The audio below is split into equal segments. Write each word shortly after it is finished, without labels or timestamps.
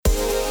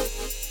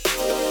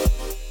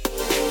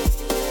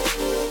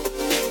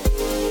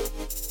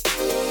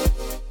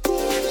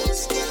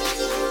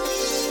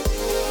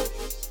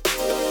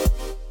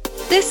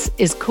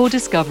is Core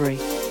Discovery.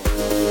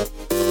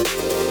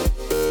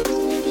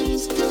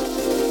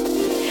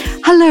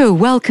 Hello,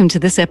 welcome to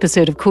this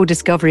episode of Core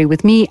Discovery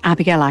with me,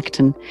 Abigail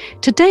Acton.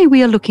 Today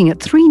we are looking at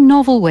 3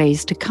 novel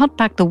ways to cut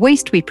back the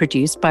waste we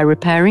produce by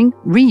repairing,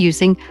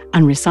 reusing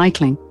and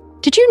recycling.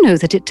 Did you know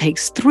that it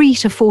takes 3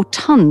 to 4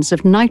 tons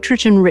of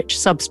nitrogen-rich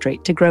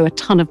substrate to grow a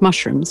ton of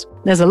mushrooms?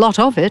 There's a lot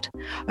of it.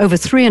 Over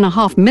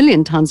 3.5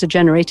 million tons are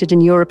generated in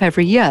Europe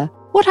every year.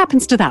 What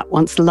happens to that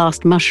once the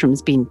last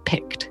mushroom's been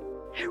picked?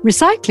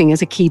 Recycling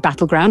is a key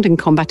battleground in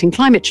combating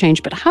climate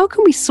change, but how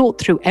can we sort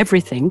through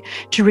everything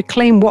to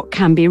reclaim what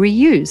can be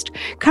reused?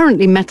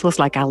 Currently, metals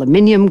like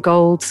aluminium,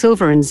 gold,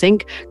 silver and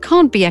zinc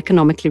can't be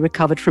economically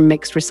recovered from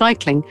mixed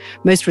recycling.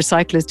 Most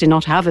recyclers do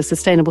not have a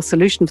sustainable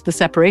solution for the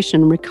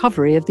separation and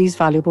recovery of these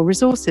valuable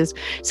resources.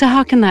 So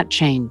how can that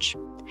change?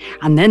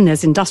 And then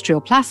there's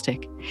industrial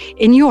plastic.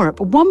 In Europe,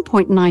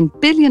 1.9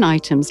 billion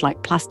items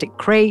like plastic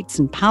crates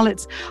and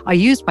pallets are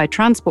used by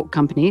transport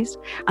companies,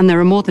 and there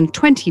are more than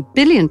 20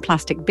 billion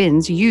plastic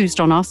bins used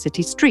on our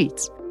city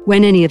streets.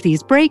 When any of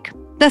these break,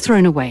 they're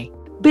thrown away.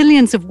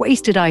 Billions of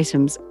wasted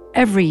items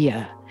every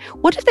year.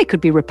 What if they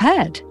could be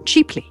repaired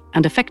cheaply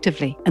and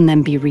effectively and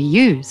then be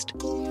reused?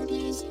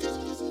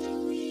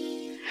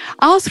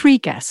 Our 3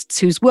 guests,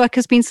 whose work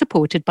has been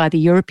supported by the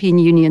European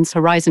Union's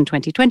Horizon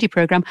 2020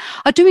 programme,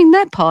 are doing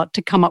their part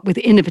to come up with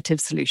innovative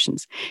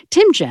solutions.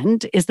 Tim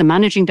Gend is the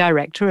managing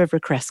director of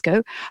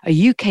Recresco,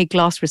 a UK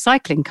glass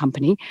recycling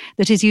company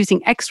that is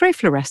using X-ray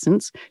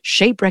fluorescence,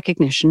 shape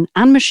recognition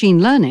and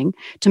machine learning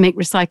to make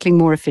recycling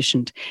more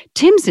efficient.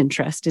 Tim's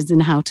interest is in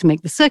how to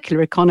make the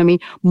circular economy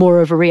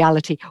more of a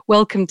reality.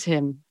 Welcome,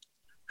 Tim.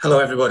 Hello,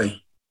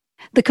 everybody.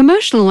 The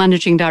commercial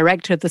managing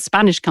director of the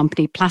Spanish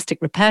company Plastic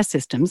Repair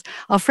Systems,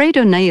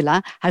 Alfredo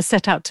Naila, has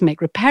set out to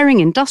make repairing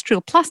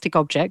industrial plastic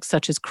objects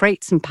such as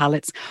crates and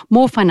pallets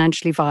more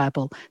financially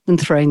viable than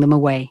throwing them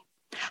away.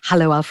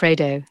 Hello,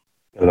 Alfredo.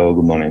 Hello,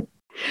 good morning.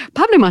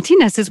 Pablo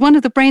Martinez is one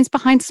of the brains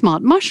behind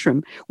Smart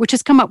Mushroom, which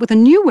has come up with a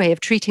new way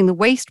of treating the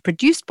waste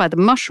produced by the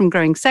mushroom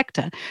growing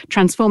sector,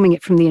 transforming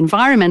it from the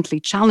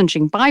environmentally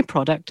challenging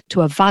byproduct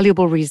to a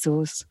valuable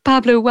resource.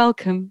 Pablo,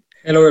 welcome.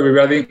 Hello,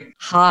 everybody.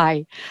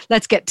 Hi,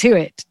 let's get to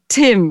it.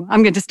 Tim,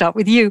 I'm going to start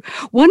with you.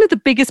 One of the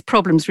biggest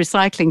problems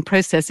recycling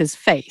processes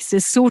face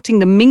is sorting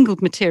the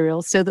mingled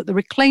materials so that the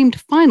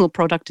reclaimed final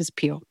product is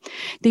pure.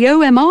 The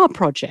OMR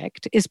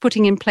project is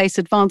putting in place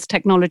advanced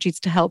technologies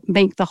to help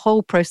make the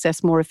whole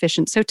process more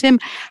efficient. So, Tim,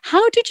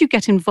 how did you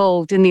get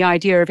involved in the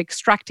idea of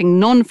extracting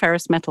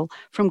non-ferrous metal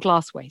from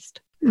glass waste?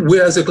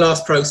 As a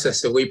glass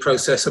processor, we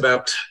process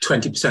about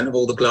 20% of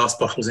all the glass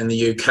bottles in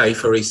the UK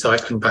for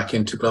recycling back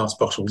into glass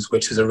bottles,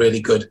 which is a really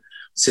good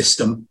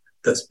system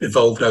that's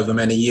evolved over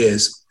many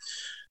years.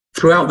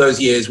 Throughout those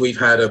years, we've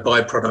had a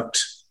byproduct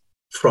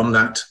from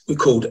that we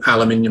called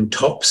aluminium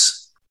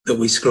tops that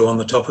we screw on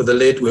the top of the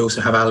lid. We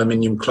also have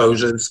aluminium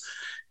closures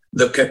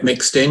that get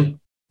mixed in.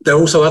 There are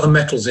also other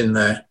metals in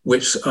there,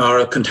 which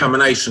are a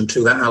contamination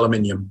to that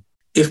aluminium.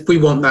 If we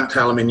want that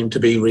aluminium to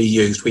be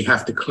reused, we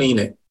have to clean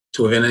it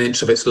to within an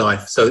inch of its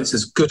life. So it's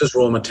as good as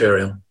raw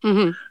material.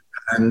 Mm-hmm.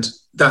 And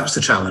that's the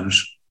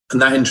challenge.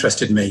 And that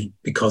interested me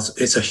because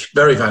it's a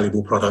very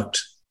valuable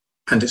product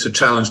and it's a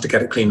challenge to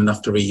get it clean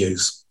enough to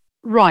reuse.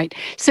 Right.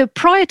 So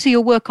prior to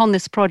your work on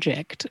this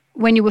project,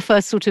 when you were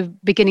first sort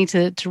of beginning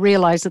to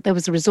realise that there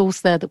was a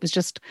resource there that was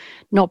just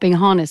not being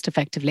harnessed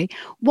effectively,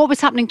 what was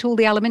happening to all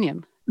the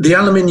aluminium? The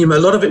aluminium, a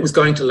lot of it was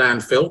going to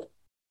landfill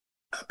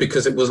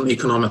because it wasn't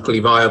economically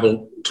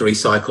viable to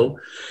recycle.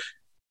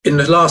 In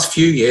the last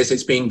few years,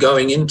 it's been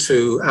going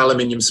into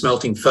aluminium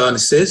smelting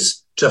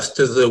furnaces, just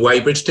as the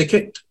weighbridge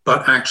ticket.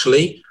 But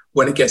actually,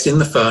 when it gets in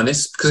the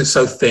furnace, because it's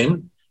so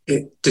thin,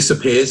 it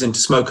disappears into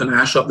smoke and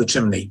ash up the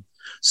chimney.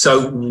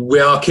 So we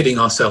are kidding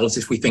ourselves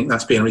if we think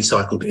that's being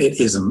recycled. It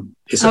isn't.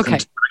 It's a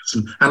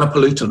contamination and a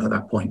pollutant at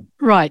that point.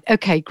 Right.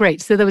 Okay,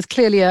 great. So there was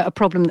clearly a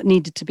problem that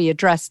needed to be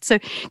addressed. So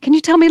can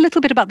you tell me a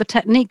little bit about the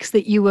techniques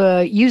that you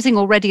were using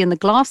already in the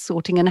glass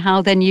sorting and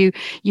how then you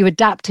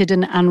adapted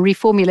and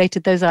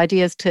reformulated those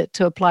ideas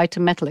to apply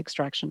to metal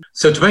extraction?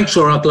 So to make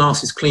sure our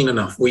glass is clean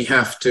enough, we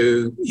have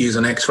to use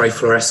an X-ray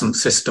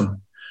fluorescence system,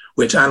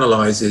 which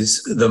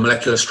analyzes the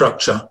molecular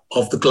structure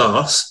of the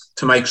glass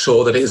to make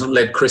sure that it isn't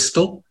lead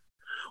crystal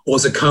or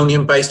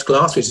zirconium-based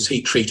glass, which is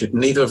heat-treated.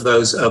 Neither of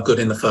those are good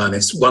in the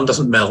furnace. One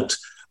doesn't melt,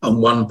 and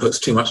one puts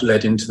too much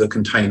lead into the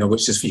container,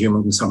 which is for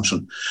human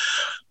consumption.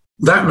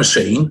 That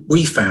machine,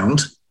 we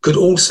found, could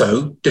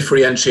also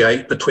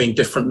differentiate between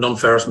different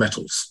non-ferrous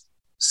metals.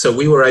 So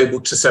we were able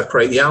to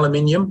separate the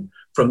aluminium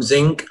from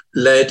zinc,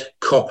 lead,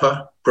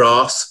 copper,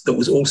 brass that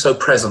was also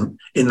present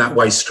in that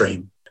waste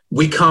stream.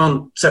 We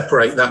can't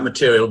separate that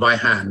material by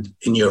hand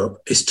in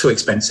Europe. It's too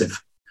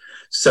expensive.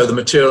 So the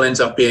material ends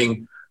up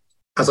being,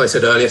 as I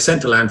said earlier,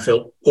 sent to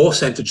landfill or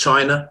sent to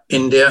China,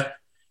 India,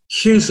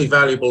 hugely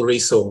valuable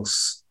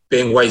resource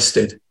being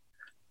wasted.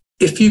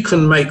 If you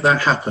can make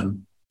that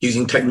happen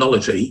using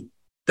technology,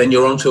 then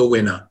you're onto a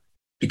winner.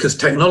 Because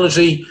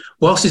technology,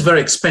 whilst it's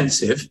very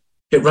expensive,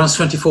 it runs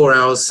 24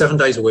 hours, 7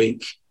 days a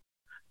week.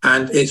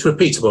 and it's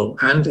repeatable,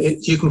 and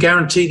you can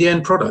guarantee the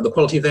end product, the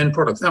quality of the end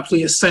product. It's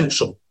absolutely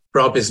essential for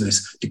our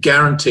business to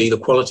guarantee the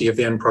quality of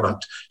the end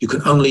product. You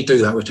can only do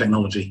that with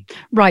technology.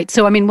 Right.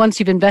 So, I mean, once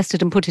you've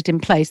invested and put it in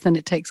place, then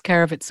it takes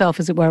care of itself,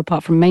 as it were,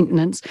 apart from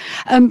maintenance.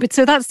 But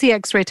so that's the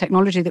X-ray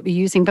technology that we're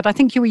using. But I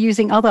think you were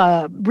using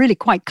other really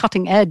quite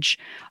cutting edge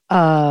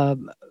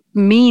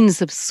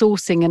means of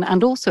sourcing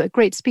and also at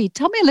great speed.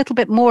 Tell me a little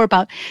bit more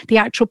about the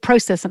actual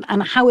process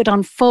and how it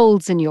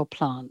unfolds in your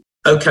plant.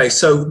 Okay,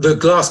 so the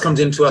glass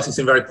comes into us, it's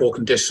in very poor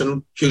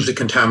condition, hugely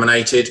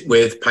contaminated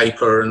with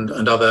paper and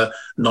other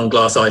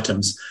non-glass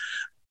items.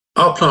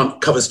 Our plant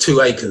covers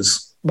 2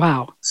 acres.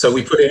 Wow. So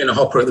we put it in a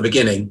hopper at the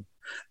beginning,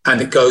 and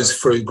it goes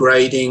through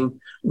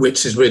grading,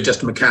 which is really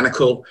just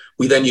mechanical.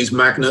 We then use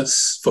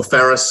magnets for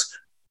ferrous,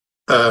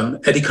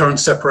 eddy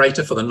current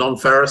separator for the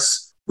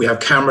non-ferrous. We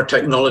have camera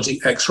technology,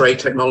 X-ray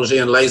technology,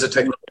 and laser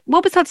technology.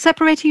 What was that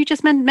separator you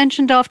just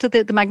mentioned after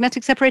the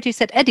magnetic separator? You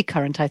said eddy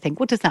current, I think.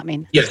 What does that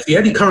mean? Yes, the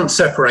eddy current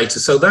separator.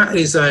 So that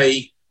is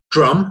a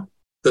drum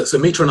that's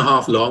 1.5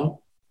 meters long,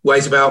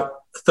 weighs about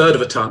a third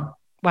of a ton.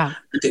 Wow.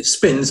 And it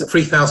spins at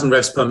 3,000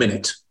 revs per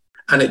minute.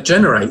 And it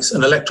generates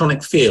an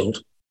electronic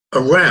field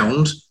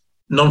around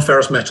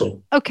non-ferrous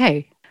metal.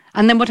 Okay.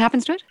 And then what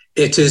happens to it?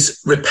 It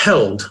is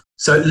repelled.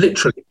 So it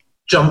literally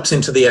jumps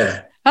into the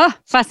air. Ah,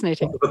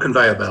 fascinating. A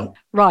conveyor belt.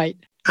 Right.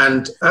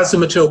 And as the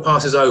material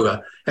passes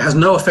over, it has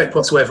no effect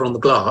whatsoever on the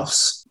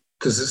glass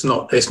because it's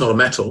not a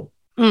metal.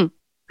 The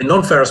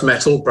non-ferrous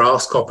metal,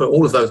 brass, copper,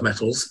 all of those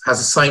metals has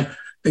the same,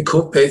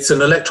 it's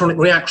an electronic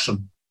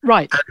reaction.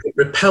 Right. And it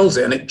repels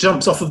it and it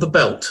jumps off of the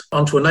belt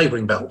onto a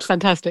neighbouring belt.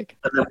 Fantastic.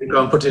 And then we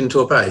go and put it into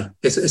a bay.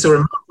 It's a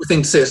remarkable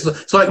thing to see.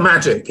 It's like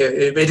magic.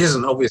 It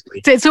isn't,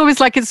 obviously. So it's almost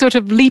like it's sort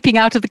of leaping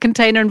out of the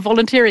container and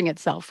volunteering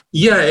itself.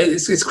 Yeah,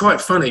 it's quite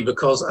funny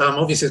because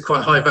obviously it's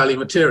quite high value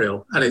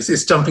material and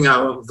it's jumping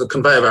out of the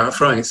conveyor belt and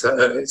throwing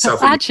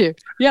itself at you.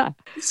 Yeah.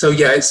 So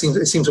yeah, it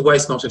seems a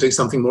waste not to do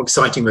something more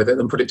exciting with it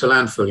than put it to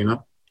landfill, you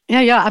know?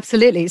 Yeah,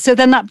 absolutely. So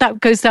then that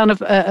goes down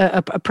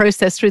a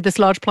process through this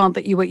large plant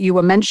that you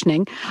were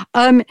mentioning.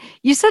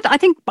 You said,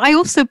 I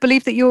also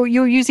believe that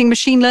you're using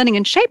machine learning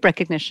and shape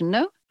recognition,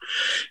 no?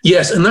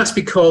 Yes, and that's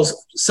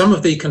because some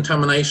of the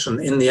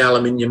contamination in the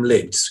aluminium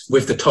lids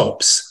with the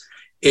tops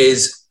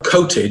is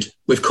coated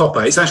with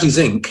copper. It's actually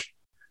zinc,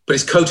 but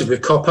it's coated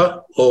with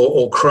copper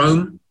or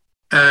chrome.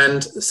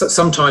 And so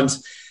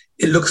sometimes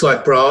it looks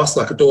like brass,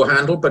 like a door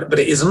handle, but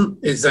it isn't.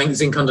 It's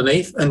zinc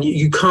underneath. And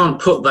you can't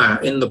put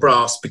that in the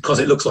brass because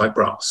it looks like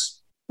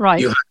brass.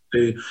 Right. You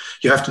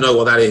have to know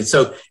what that is.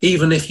 So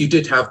even if you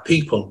did have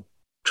people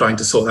trying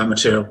to sort that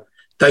material,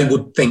 they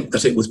would think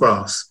that it was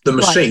brass. The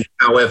machine,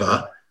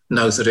 however,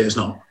 knows that it is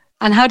not.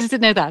 And how does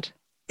it know that?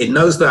 It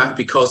knows that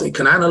because it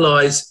can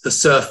analyze the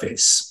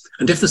surface.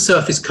 And if the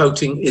surface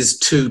coating is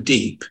too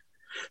deep,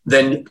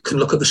 then it can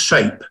look at the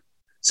shape.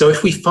 So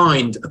if we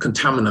find a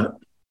contaminant,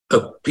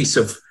 a piece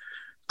of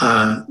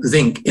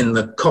zinc in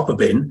the copper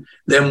bin,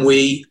 then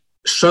we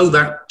show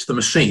that to the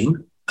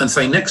machine and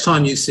say, next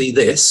time you see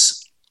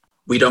this,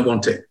 we don't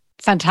want it.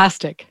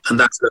 Fantastic. And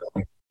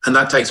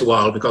that takes a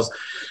while because,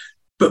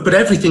 but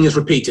everything is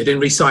repeated in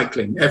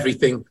recycling.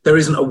 Everything, there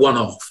isn't a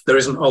one-off. There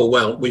isn't, oh,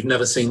 well, we've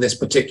never seen this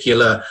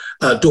particular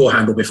door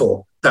handle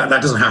before. That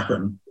doesn't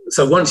happen.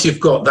 So once you've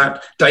got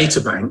that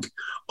data bank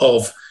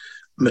of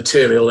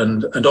material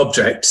and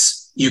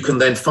objects, you can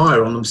then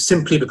fire on them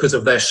simply because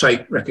of their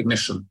shape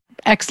recognition.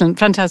 Excellent,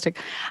 fantastic.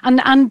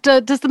 And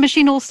does the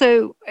machine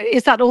also,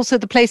 is that also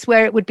the place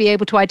where it would be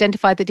able to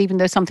identify that even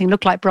though something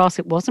looked like brass,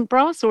 it wasn't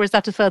brass, or is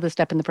that a further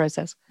step in the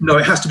process? No,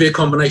 it has to be a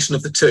combination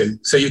of the two.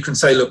 So you can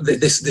say, look,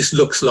 this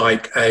looks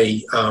like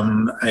a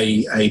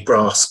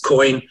brass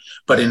coin,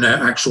 but in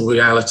actual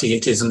reality,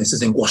 it isn't. This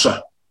is ink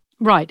washer.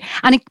 Right.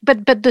 And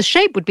but the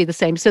shape would be the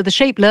same. So the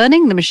shape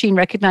learning, the machine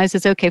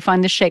recognizes, okay,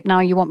 find this shape now.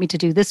 You want me to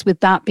do this with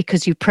that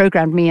because you've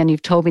programmed me and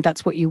you've told me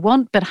that's what you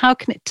want. But how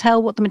can it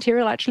tell what the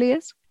material actually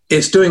is?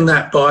 It's doing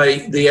that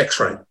by the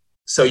X-ray.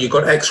 So you've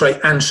got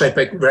X-ray and shape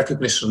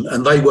recognition,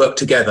 and they work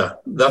together.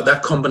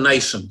 That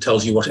combination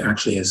tells you what it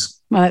actually is.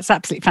 Well, that's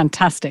absolutely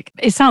fantastic.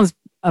 It sounds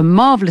a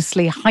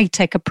marvelously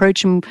high-tech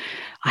approach. And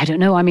I don't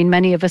know, I mean,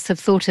 many of us have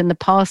thought in the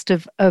past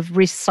of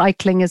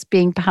recycling as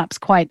being perhaps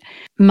quite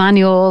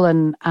manual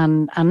and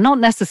not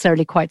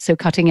necessarily quite so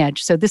cutting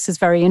edge. So this is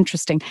very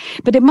interesting.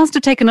 But it must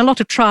have taken a lot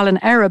of trial and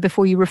error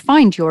before you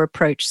refined your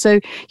approach. So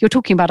you're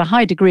talking about a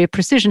high degree of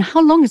precision.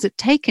 How long has it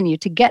taken you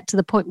to get to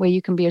the point where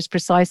you can be as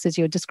precise as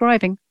you're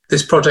describing?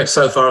 This project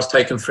so far has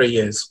taken 3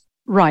 years.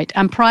 Right.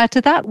 And prior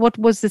to that, what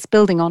was this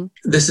building on?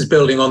 This is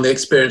building on the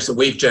experience that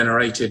we've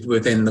generated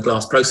within the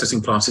glass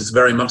processing plant. It's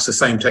very much the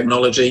same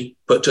technology,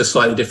 but just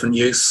slightly different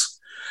use.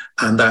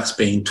 And that's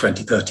been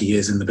 20, 30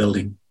 years in the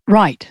building.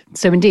 Right.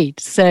 So indeed.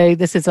 So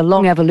this is a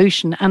long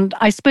evolution. And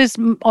I suppose,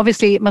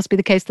 obviously, it must be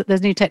the case that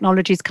there's new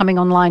technologies coming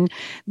online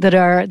that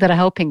are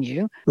helping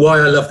you. Why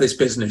I love this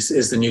business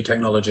is the new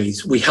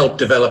technologies. We help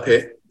develop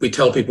it. We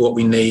tell people what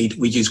we need.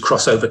 We use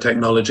crossover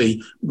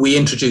technology. We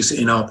introduce it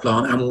in our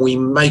plant and we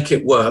make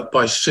it work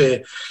by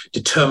sheer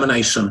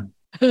determination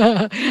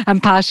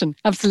And passion.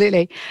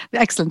 Absolutely.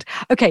 Excellent.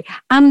 Okay.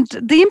 And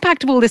the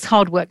impact of all this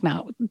hard work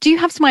now, do you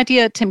have some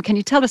idea, Tim? Can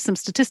you tell us some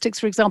statistics,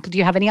 for example? Do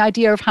you have any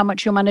idea of how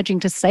much you're managing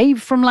to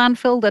save from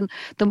landfill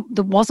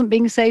that wasn't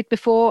being saved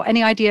before?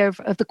 Any idea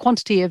of the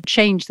quantity of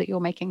change that you're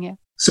making here?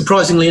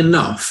 Surprisingly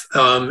enough,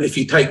 if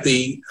you take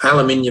the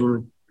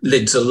aluminium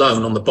lids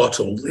alone on the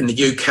bottle, in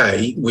the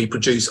UK, we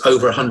produce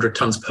over 100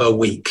 tonnes per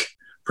week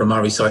from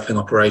our recycling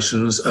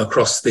operations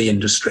across the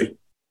industry.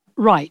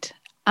 Right.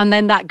 And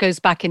then that goes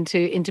back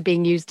into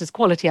being used as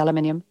quality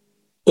aluminium.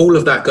 All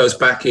of that goes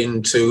back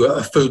into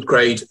a food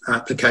grade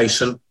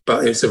application,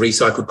 but it's a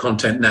recycled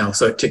content now,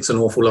 so it ticks an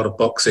awful lot of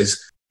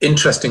boxes.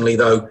 Interestingly,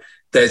 though,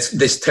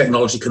 this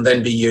technology can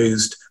then be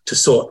used to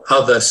sort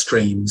other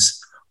streams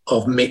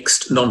of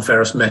mixed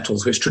non-ferrous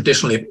metals, which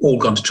traditionally have all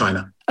gone to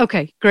China.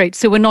 Okay, great.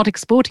 So we're not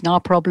exporting our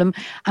problem,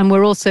 and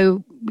we're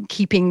also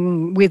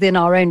keeping within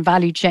our own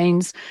value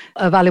chains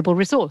a valuable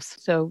resource.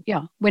 So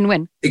yeah,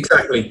 win-win.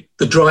 Exactly.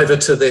 The driver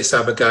to this,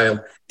 Abigail,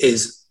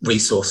 is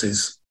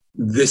resources.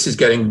 This is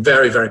getting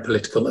very, very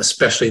political,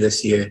 especially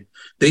this year.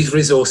 These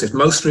resources,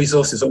 most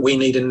resources that we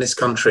need in this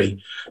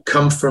country,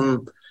 come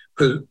from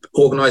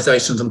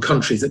organisations and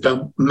countries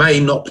that may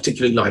not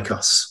particularly like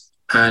us.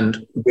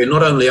 And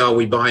not only are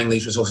we buying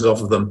these resources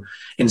off of them,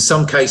 in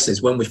some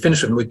cases, when we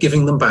finish them, we're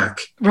giving them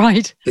back.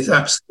 Right. It's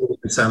absolute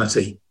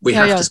insanity. We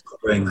have to stop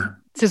doing that.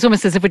 So it's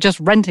almost as if we're just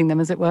renting them,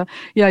 as it were.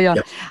 Yeah.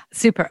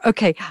 Super.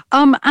 Okay.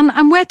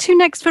 And where to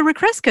next for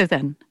Recresco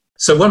then?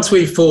 So once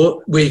we've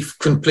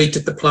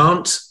completed the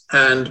plant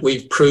and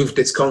we've proved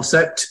its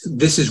concept,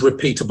 this is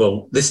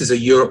repeatable. This is a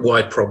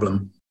Europe-wide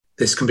problem.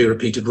 This can be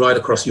repeated right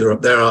across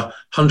Europe. There are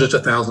hundreds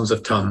of thousands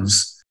of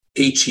tons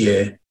each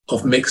year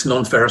of mixed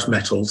non-ferrous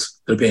metals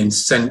that are being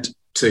sent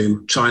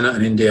to China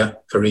and India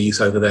for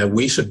reuse over there.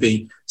 We should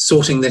be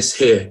sorting this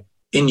here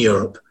in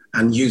Europe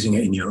and using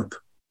it in Europe.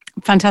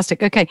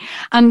 Fantastic. Okay.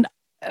 And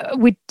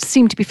we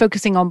seem to be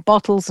focusing on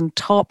bottles and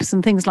tops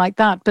and things like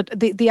that. But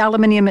the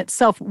aluminium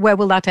itself, where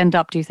will that end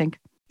up, do you think?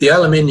 The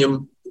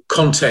aluminium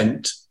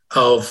content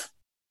of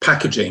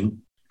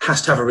packaging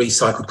has to have a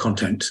recycled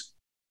content,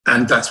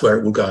 and that's where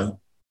it will go.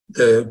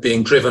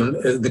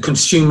 The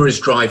consumer is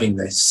driving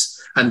this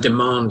and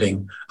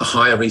demanding a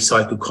higher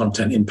recycled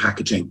content in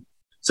packaging.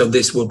 So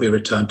this will be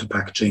returned to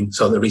packaging,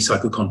 so the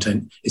recycled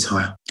content is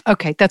higher.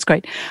 Okay, that's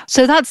great.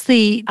 So that's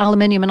the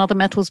aluminium and other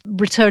metals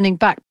returning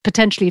back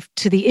potentially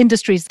to the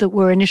industries that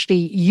were initially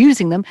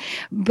using them,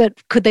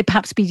 but could they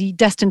perhaps be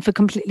destined for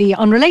completely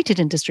unrelated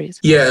industries?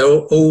 Yeah,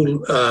 all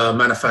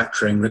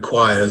manufacturing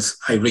requires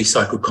a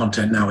recycled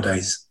content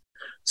nowadays.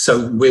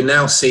 So we're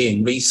now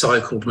seeing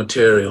recycled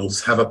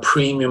materials have a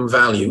premium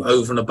value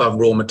over and above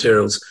raw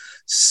materials,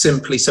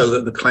 simply so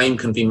that the claim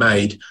can be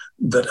made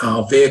that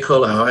our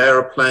vehicle, our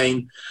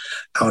aeroplane,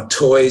 our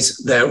toys,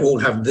 they all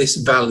have this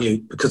value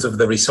because of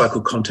the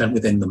recycled content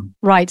within them.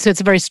 Right. So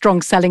it's a very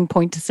strong selling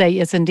point to say,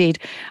 yes, indeed.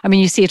 I mean,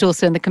 you see it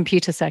also in the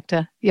computer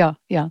sector. Yeah.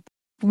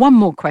 One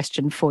more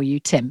question for you,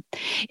 Tim.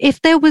 If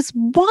there was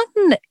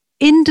one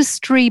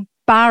industry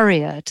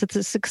barrier to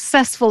the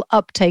successful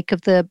uptake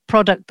of the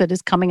product that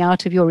is coming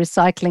out of your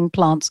recycling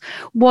plants,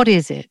 what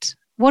is it?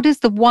 What is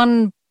the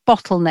one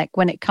bottleneck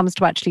when it comes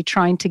to actually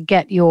trying to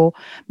get your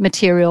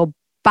material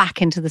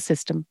back into the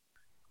system?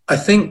 I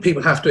think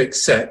people have to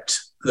accept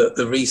that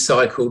the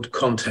recycled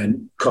content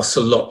costs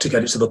a lot to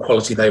get it to the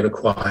quality they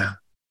require.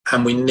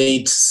 And we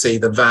need to see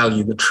the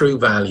value, the true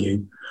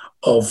value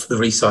of the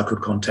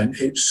recycled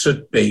content. It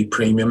should be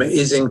premium. It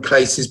is in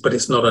places, but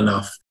it's not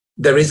enough.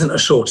 There isn't a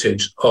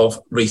shortage of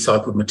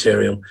recycled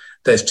material.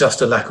 There's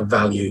just a lack of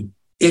value.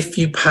 If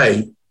you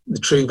pay the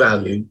true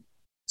value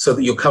so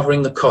that you're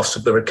covering the cost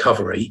of the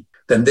recovery,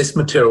 then this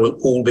material will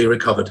all be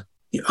recovered.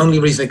 The only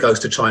reason it goes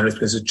to China is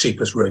because it's the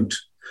cheapest route.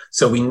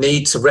 So we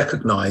need to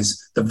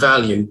recognise the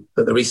value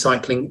that the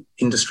recycling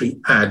industry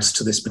adds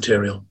to this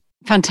material.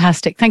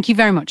 Fantastic. Thank you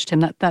very much,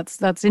 Tim.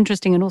 That's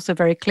interesting and also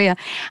very clear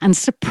and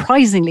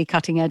surprisingly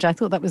cutting edge. I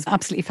thought that was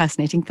absolutely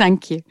fascinating.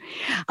 Thank you.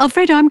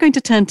 Alfredo, I'm going to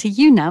turn to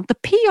you now. The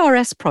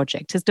PRS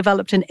project has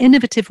developed an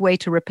innovative way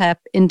to repair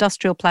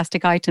industrial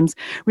plastic items,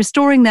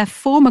 restoring their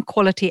former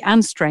quality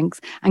and strength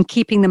and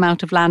keeping them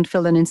out of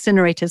landfill and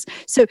incinerators.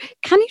 So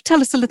can you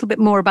tell us a little bit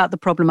more about the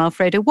problem,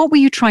 Alfredo? What were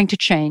you trying to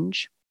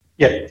change?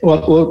 Yeah,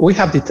 well, what we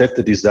have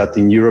detected is that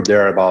in Europe,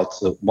 there are about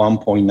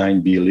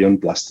 1.9 billion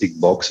plastic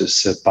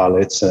boxes,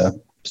 pallets,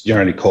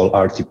 generally called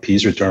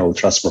RTPs, returnable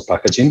transport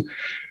packaging.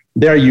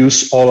 They are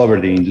used all over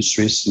the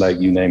industries, like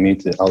you name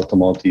it, the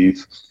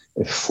automotive,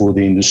 food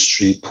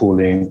industry,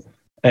 pooling.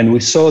 And we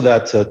saw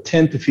that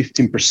 10 to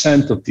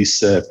 15% of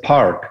this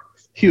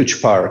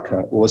huge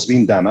park, was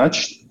being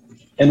damaged.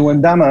 And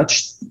when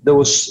damaged, there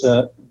was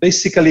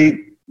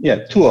basically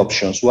two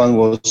options. One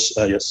was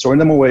just throwing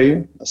them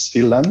away as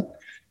fill land.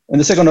 And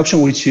the second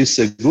option, which is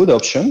a good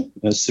option,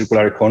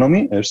 circular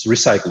economy, is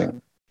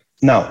recycling.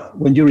 Now,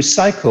 when you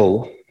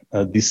recycle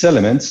these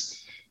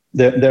elements,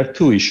 there are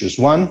two issues.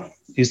 One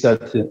is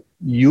that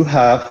you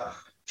have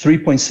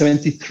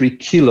 3.73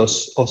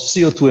 kilos of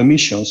CO2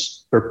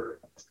 emissions per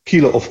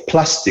kilo of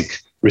plastic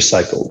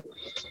recycled.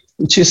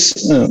 which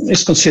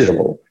is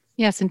considerable.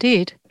 Yes,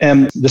 indeed.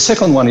 And the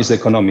second one is the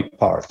economic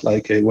part,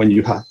 like when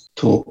you have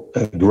to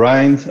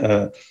grind,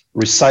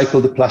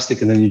 recycle the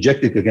plastic and then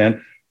inject it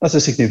again, that's a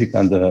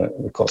significant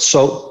cost.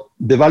 So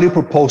the value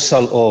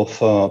proposal of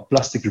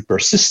plastic repair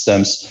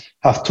systems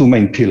have two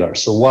main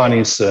pillars. So one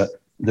is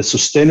the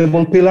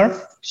sustainable pillar.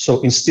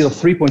 So instead of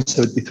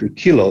 3.73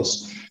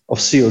 kilos of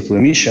CO2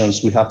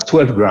 emissions, we have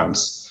 12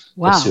 grams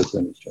of CO2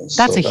 emissions.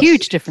 That's a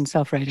huge difference,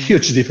 self-rating.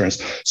 Huge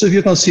difference. So if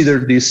you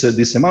consider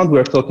this amount,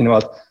 we're talking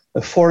about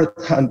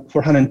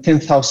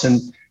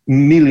 410,000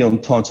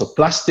 million tons of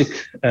plastic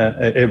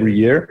every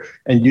year,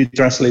 and you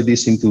translate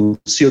this into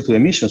CO2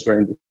 emissions,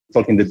 we're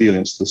talking the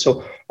billions too.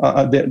 So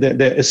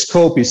the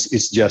scope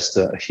is just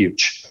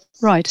huge.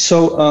 Right.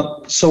 So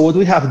what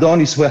we have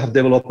done is we have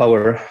developed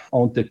our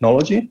own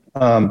technology,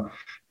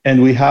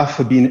 and we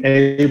have been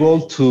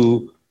able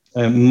to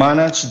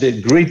manage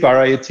the great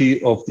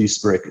variety of this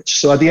breakage.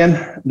 So at the end,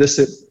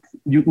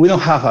 we don't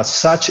have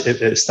such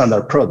a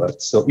standard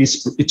product. So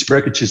each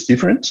breakage is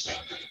different.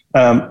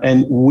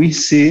 And we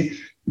see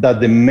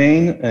that the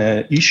main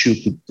issue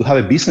to have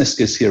a business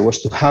case here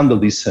was to handle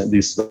this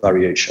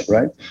variation,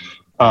 right?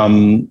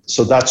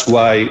 So that's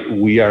why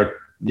we are,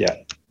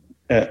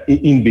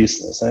 in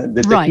business.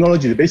 The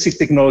technology, the basic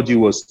technology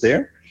was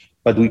there,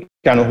 but we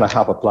kind of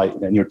have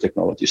applied new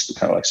technologies to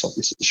kind of solve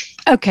this issue.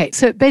 Okay,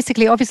 so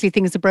basically, obviously,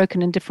 things are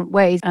broken in different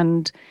ways,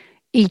 and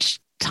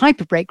each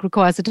type of break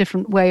requires a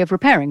different way of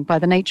repairing by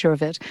the nature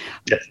of it.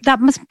 Yes. That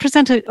must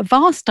present a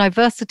vast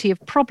diversity of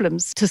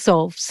problems to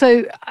solve.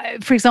 So,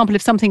 for example,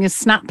 if something is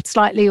snapped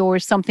slightly or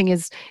if something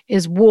is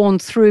worn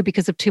through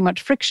because of too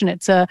much friction,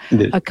 it's a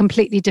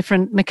completely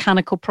different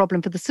mechanical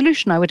problem for the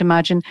solution, I would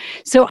imagine.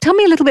 So tell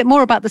me a little bit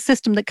more about the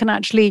system that can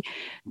actually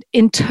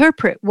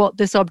interpret what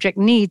this object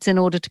needs in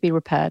order to be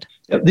repaired.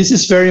 This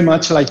is very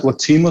much like what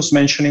Tim was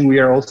mentioning. We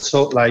are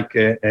also like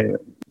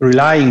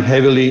relying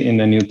heavily in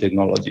the new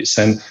technologies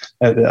and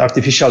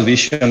artificial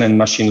vision and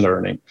machine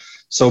learning.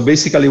 So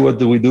basically what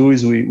we do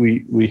is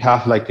we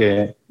have like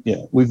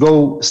we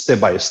go step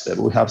by step.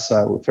 We have,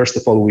 first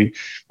of all, we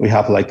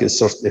have like a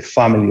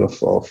family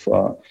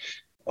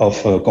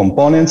of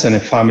components and a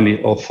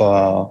family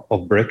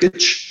of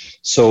breakage.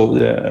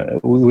 So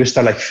we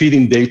start like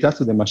feeding data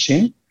to the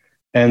machine.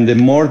 And the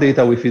more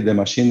data we feed the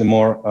machine, the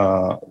more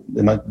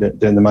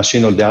the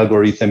machine or the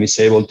algorithm is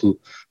able to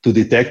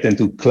detect and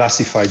to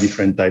classify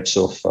different types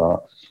of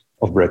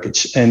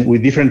breakage. And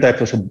with different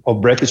types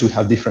of breakage, we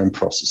have different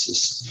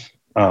processes.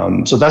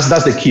 So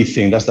that's the key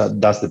thing. That's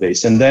the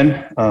base. And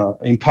then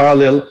in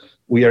parallel,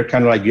 we are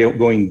kind of like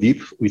going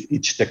deep with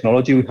each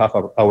technology. We have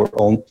our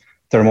own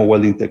thermal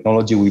welding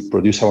technology. We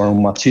produce our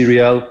own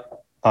material.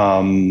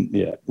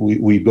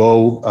 We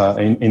go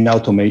in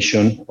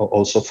automation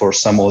also for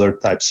some other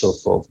types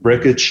of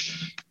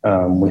breakage.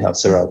 We have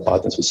several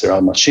patents with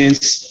several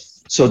machines.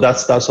 So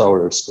that's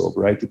our scope,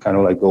 right? To kind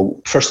of like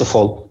go, first of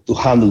all, to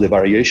handle the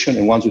variation.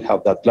 And once we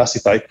have that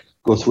classified,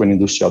 go through an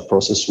industrial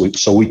process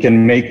so we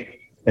can make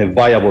a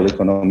viable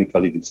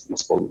economically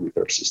disposable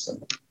repair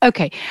system.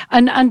 Okay.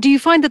 And do you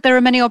find that there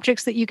are many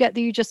objects that you get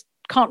that you just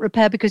can't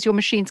repair because your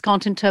machines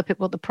can't interpret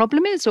what the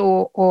problem is?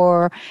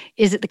 Or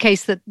is it the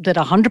case that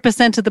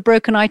 100% of the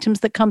broken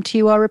items that come to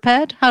you are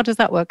repaired? How does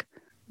that work?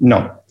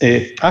 No.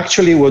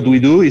 Actually, what we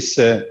do is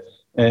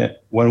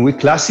when we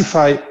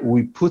classify,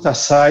 we put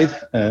aside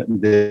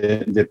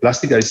the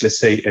plastic that is, let's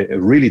say,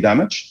 really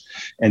damaged,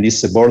 and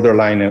it's a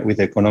borderline with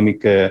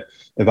economic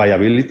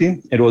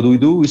viability. And what we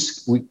do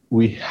is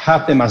we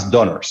have them as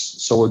donors.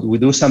 So what we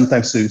do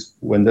sometimes is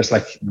when there's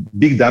like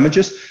big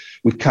damages,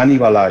 we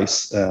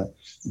cannibalize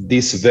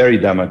these very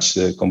damaged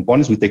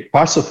components. We take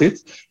parts of it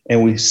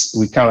and we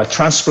kind of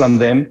transplant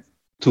them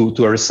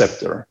to a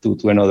receptor,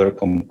 to another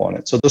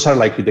component. So those are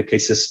like the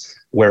cases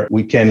where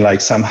we can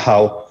like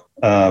somehow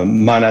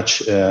manage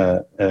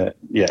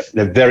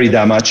the very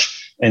damaged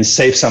and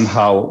save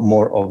somehow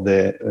more of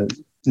the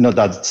not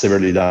that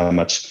severely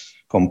damaged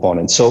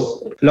components.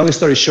 So long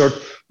story short,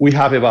 we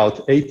have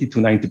about 80 to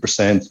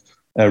 90%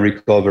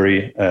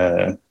 recovery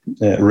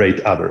rate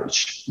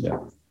average. Yeah.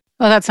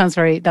 Well, that sounds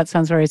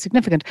very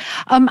significant.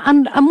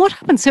 And what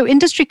happens? So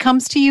industry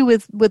comes to you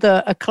with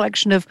a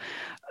collection of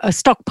a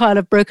stockpile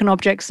of broken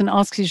objects and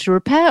asks you to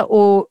repair,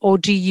 or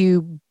do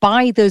you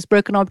buy those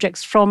broken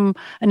objects from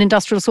an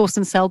industrial source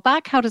and sell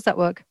back? How does that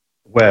work?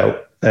 Well,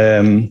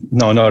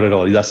 no, not at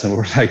all. It doesn't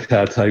work like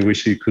that. I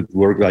wish it could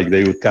work like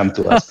they would come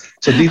to us.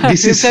 So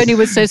this is only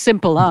was so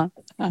simple, huh?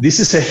 This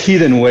is a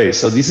hidden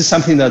waste. So this is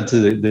something that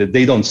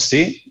they don't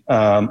see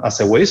as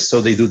a waste.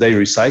 So they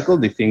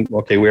recycle. They think,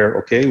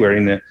 we're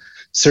in a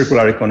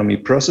circular economy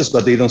process,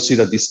 but they don't see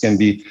that this can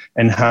be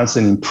enhanced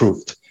and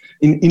improved.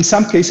 In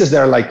some cases,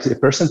 there are like a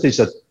percentage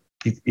that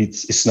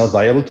it's not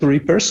viable to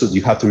repair, so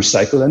you have to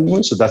recycle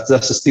anyway. So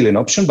that's still an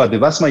option, but the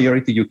vast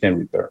majority you can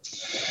repair.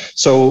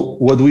 So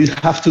what we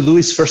have to do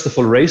is, first of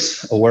all,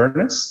 raise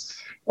awareness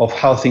of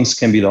how things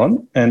can be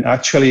done. And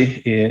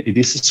actually, it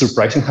is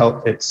surprising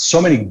how so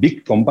many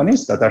big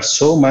companies that are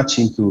so much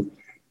into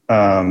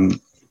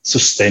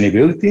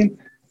sustainability,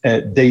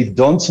 they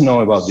don't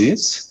know about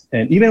this.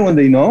 And even when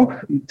they know,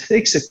 it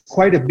takes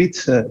quite a bit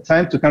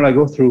time to kind of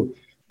go through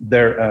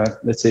their,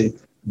 let's say,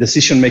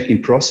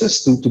 decision-making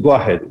process to go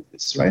ahead with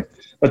this, right?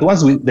 But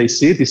once they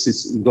see it,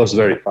 it goes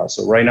very fast.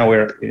 So right now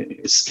we're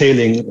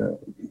scaling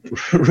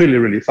really,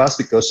 really fast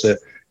because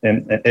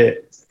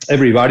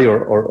everybody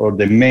or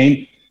the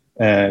main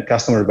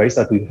customer base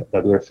that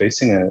we're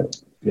facing,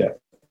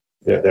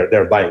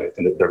 they're buying it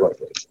and they're going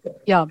for it.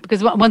 Yeah,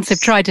 because once they've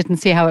tried it and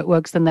see how it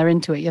works, then they're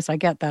into it. Yes, I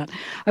get that.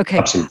 Okay.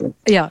 Absolutely.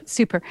 Yeah,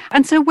 super.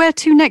 And so where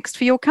to next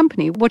for your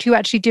company? What are you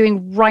actually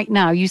doing right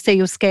now? You say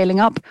you're scaling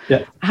up.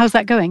 Yeah. How's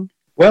that going?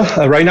 Well,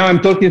 right now I'm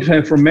talking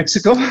from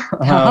Mexico.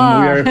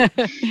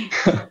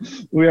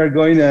 We are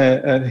going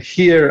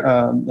here,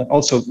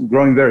 also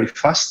growing very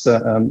fast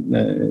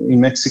in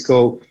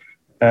Mexico.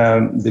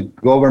 The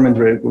government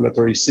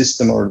regulatory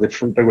system or the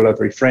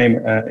regulatory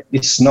frame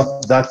is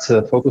not that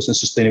focused on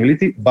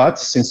sustainability, but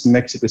since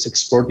Mexico is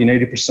exporting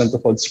 80%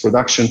 of all its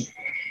production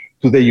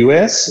to the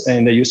US,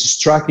 and the US is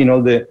tracking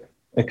all the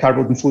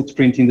carbon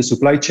footprint in the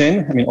supply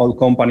chain. I mean, all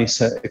companies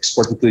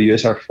exported to the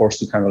US are forced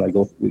to kind of like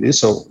go with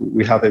this. So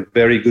we have a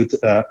very good,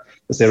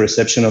 let's say,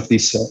 reception of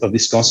this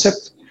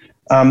concept.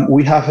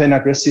 We have an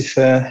aggressive,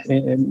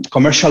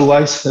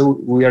 commercial-wise,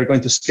 we are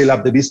going to scale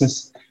up the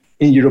business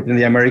in Europe and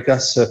the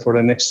Americas for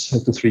the next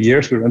 2 to 3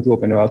 years. We're going to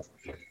open about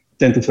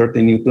 10 to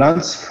 30 new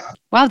plants.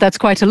 Wow, that's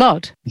quite a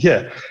lot.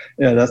 Yeah,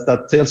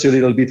 that tells you a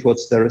little bit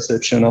what's the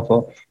reception of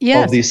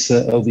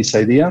this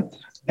idea.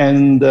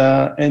 And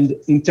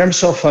in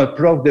terms of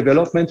product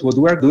development, what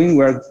we're doing,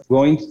 we're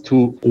going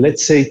to,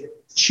 let's say,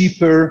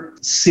 cheaper,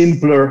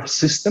 simpler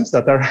systems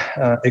that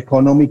are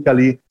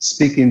economically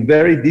speaking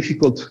very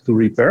difficult to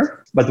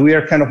repair. But we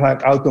are kind of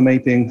like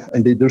automating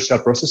in the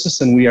industrial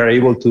processes, and we are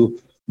able to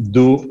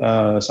do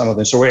some of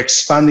them. So we're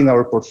expanding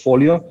our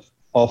portfolio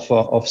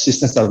of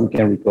systems that we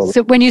can recover.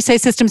 So when you say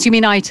systems, you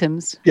mean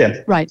items?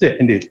 Yeah, right. Yeah,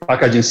 indeed.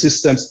 Packaging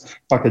systems,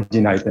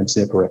 packaging items,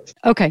 yeah, correct.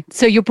 Okay,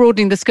 so you're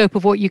broadening the scope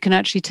of what you can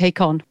actually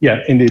take on. Yeah,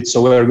 indeed.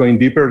 So we're going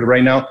deeper.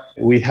 Right now,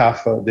 we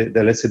have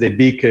let's say the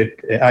big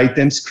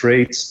items,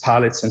 crates,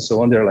 pallets, and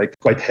so on. They're like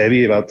quite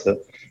heavy, about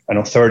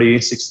 30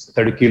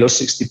 kilos,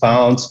 60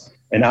 pounds.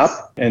 And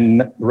up.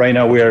 And right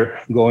now we are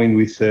going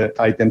with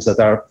items that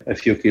are a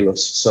few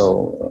kilos.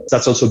 So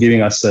that's also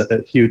giving us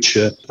a huge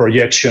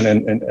projection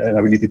and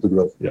ability to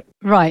grow. Yeah.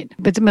 Right.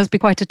 But it must be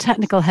quite a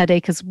technical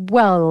headache as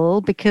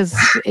well, because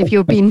if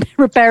you've been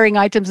repairing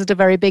items that are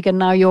very big and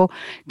now you're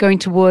going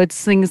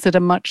towards things that are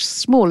much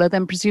smaller,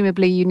 then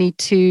presumably you need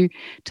to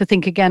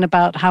think again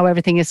about how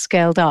everything is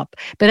scaled up.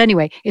 But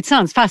anyway, it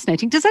sounds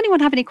fascinating. Does anyone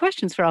have any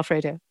questions for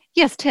Alfredo?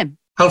 Yes, Tim.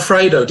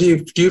 Alfredo,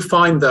 do you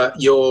find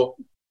that your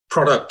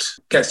product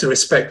gets the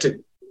respect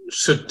it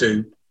should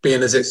do,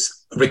 being as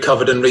it's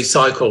recovered and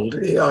recycled?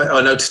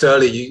 I noticed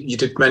earlier you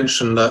did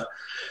mention that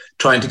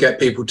trying to get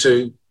people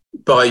to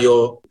buy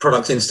your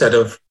products instead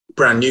of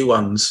brand new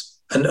ones.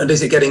 And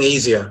is it getting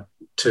easier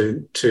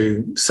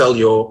to sell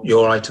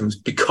your items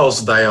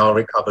because they are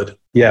recovered?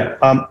 Yeah,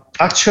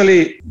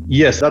 actually,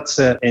 yes, that's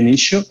an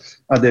issue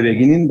at the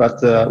beginning, but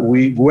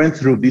we went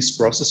through this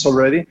process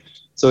already.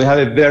 So we have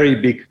a very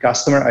big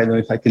customer. I don't know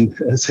if I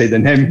can say the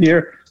name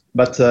here,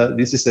 but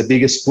this is the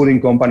biggest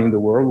spooling company in the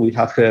world. We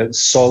have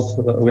solved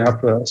a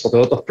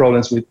lot of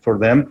problems for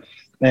them,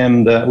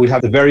 and we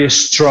have a very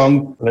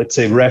strong, let's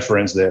say,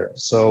 reference there.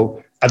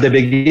 So at the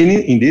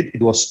beginning, indeed,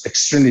 it was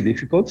extremely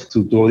difficult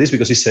to do this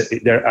because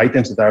there are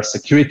items that are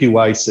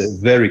security-wise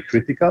very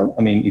critical.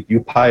 I mean, if you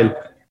pile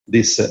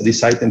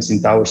these items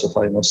in towers of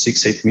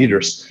 6-8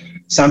 meters,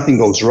 something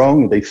goes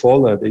wrong, they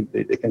fall, they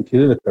can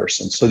kill the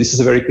person. So this is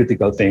a very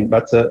critical thing.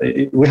 But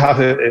we have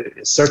a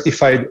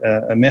certified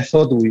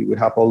method. We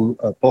have all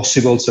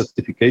possible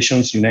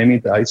certifications, you name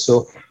it,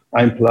 ISO,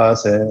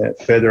 IMPLUS,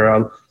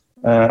 federal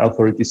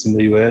authorities in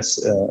the US.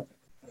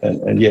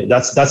 And yeah,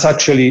 that's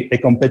actually a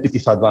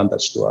competitive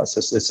advantage to us.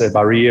 It's a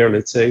barrier,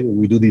 let's say.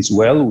 We do this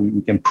well,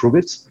 we can prove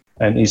it.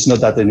 And it's not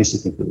that an easy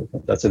thing to do.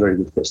 That's a very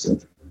good question.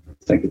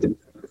 Thank you, Tim.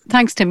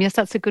 Thanks, Tim. Yes,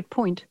 that's a good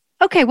point.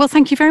 Okay, well,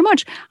 thank you very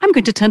much. I'm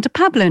going to turn to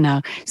Pablo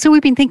now. So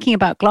we've been thinking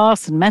about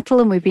glass and metal,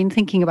 and we've been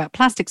thinking about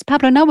plastics.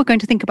 Pablo, now we're going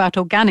to think about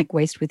organic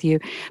waste with you,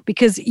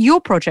 because your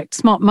project,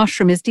 Smart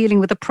Mushroom, is dealing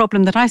with a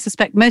problem that I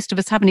suspect most of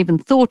us haven't even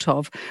thought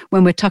of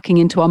when we're tucking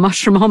into our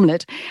mushroom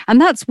omelette.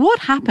 And that's what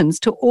happens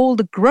to all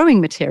the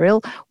growing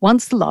material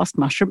once the last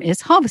mushroom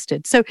is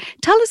harvested. So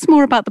tell us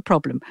more about the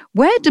problem.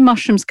 Where do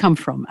mushrooms come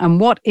from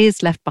and what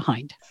is left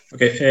behind?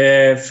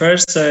 Okay,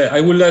 first, I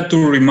would like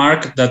to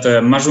remark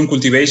that mushroom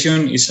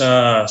cultivation is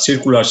a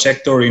circular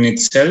sector in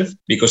itself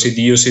because it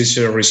uses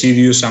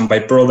residues and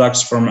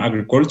byproducts from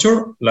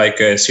agriculture, like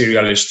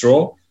cereal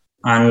straw,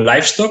 and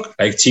livestock,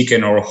 like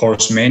chicken or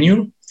horse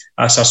manure,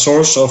 as a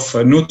source of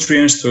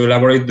nutrients to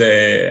elaborate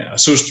the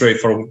substrate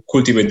for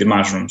cultivate the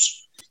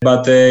mushrooms.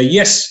 But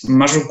yes,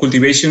 mushroom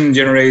cultivation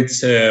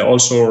generates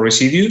also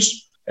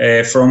residues.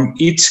 From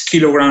each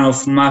kilogram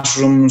of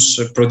mushrooms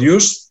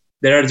produced,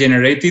 there are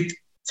generated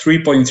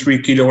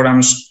 3.3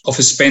 kilograms of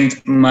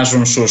spent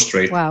mushroom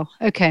substrate. Wow,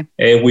 okay.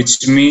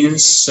 Which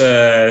means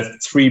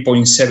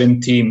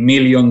 3.70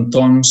 million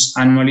tons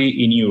annually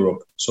in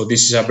Europe. So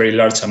this is a very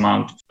large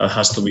amount that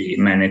has to be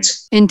managed.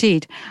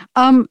 Indeed.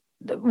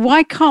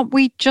 Why can't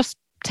we just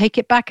take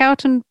it back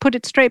out and put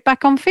it straight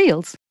back on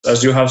fields?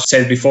 As you have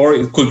said before,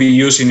 it could be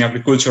used in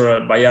agriculture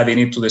by adding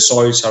it to the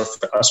soils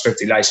as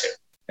fertilizer.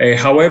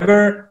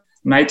 However,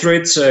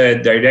 nitrates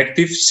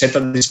directive set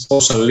a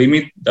disposal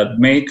limit that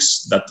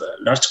makes that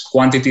large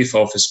quantity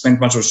of spent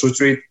mushroom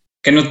substrate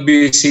cannot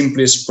be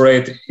simply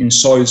spread in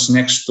soils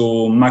next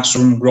to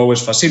mushroom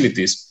growers'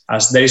 facilities,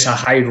 as there is a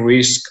high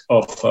risk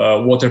of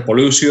water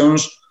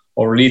pollutions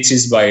or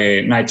leaches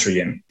by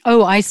nitrogen.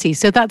 Oh, I see.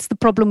 So that's the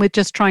problem with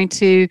just trying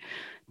to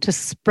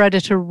spread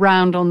it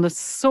around on the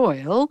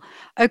soil.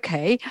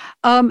 Okay.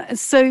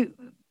 So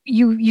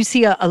you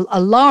see a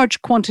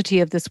large quantity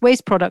of this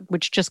waste product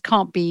which just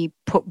can't be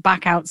put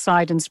back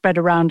outside and spread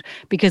around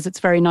because it's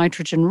very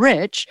nitrogen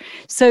rich.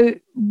 So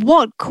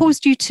what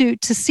caused you to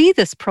see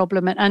this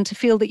problem and to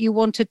feel that you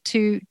wanted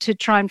to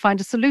try and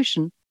find a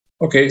solution?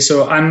 Okay,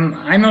 so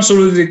I'm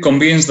absolutely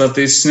convinced that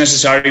it's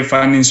necessary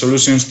finding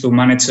solutions to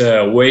manage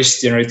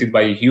waste generated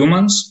by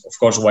humans, of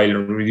course, while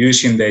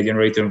reducing the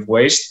generated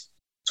waste,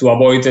 to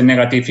avoid the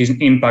negative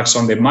impacts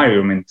on the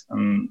environment.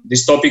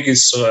 This topic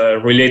is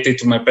related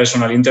to my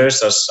personal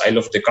interest, as I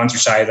love the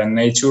countryside and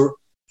nature,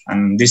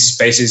 and these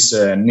spaces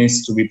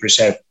needs to be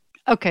preserved.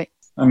 Okay.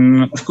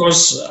 Of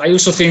course, I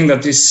also think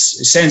that it's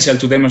essential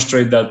to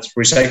demonstrate that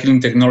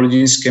recycling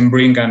technologies can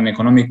bring an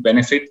economic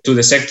benefit to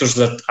the sectors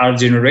that are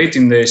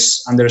generating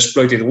this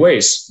underexploited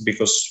waste,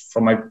 because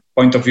from my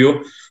point of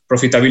view,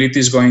 profitability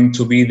is going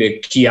to be the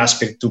key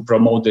aspect to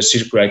promote the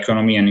circular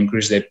economy and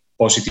increase the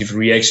positive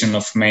reaction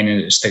of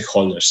many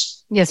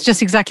stakeholders. Yes,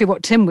 just exactly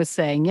what Tim was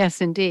saying. Yes,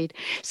 indeed.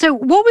 So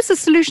what was the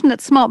solution that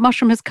Smart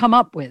Mushroom has come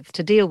up with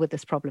to deal with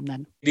this problem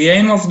then? The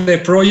aim of the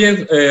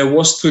project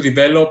was to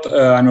develop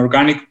an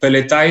organic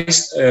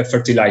pelletized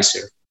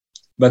fertilizer.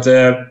 But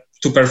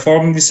to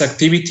perform this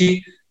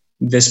activity,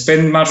 the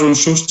spent mushroom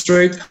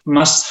substrate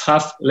must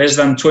have less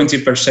than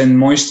 20%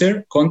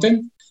 moisture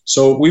content.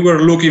 So we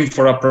were looking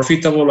for a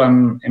profitable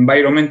and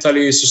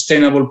environmentally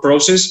sustainable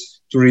process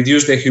to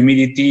reduce the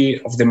humidity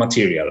of the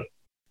material.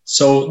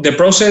 So the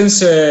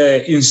process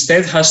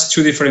instead has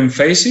two different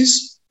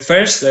phases.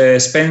 First,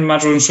 spent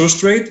mushroom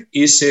substrate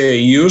is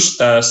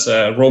used as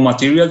raw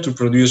material to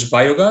produce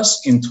biogas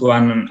into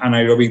an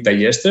anaerobic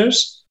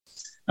digesters.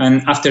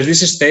 And after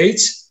this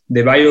stage,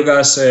 the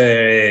biogas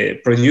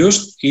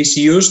produced is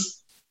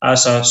used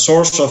as a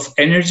source of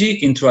energy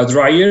into a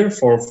dryer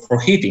for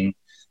heating.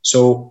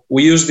 So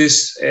we use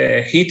this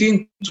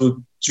heating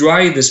to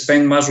dry the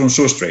spent mushroom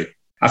substrate.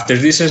 After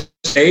this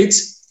stage,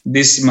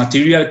 this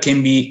material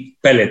can be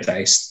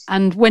pelletized.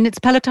 And when it's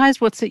pelletized,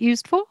 what's it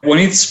used for? When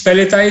it's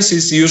pelletized,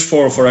 it's used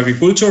for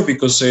agriculture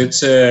because it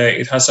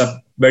has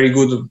a very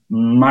good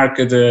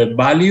market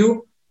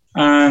value.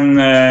 And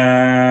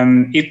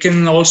it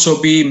can also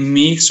be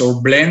mixed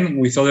or blend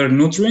with other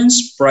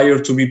nutrients prior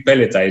to be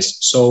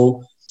pelletized.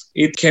 So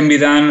it can be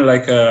done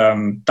like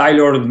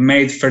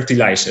tailor-made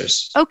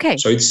fertilizers. Okay.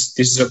 So this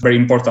is a very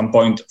important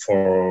point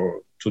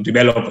to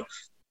develop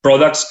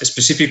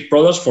specific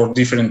products for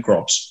different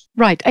crops.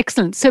 Right,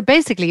 excellent. So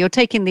basically you're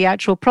taking the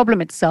actual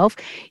problem itself,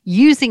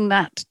 using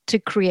that to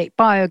create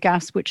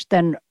biogas, which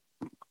then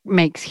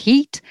makes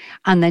heat,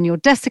 and then you're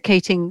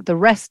desiccating the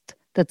rest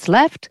that's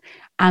left,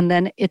 and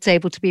then it's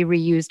able to be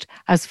reused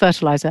as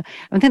fertilizer.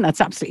 I think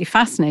that's absolutely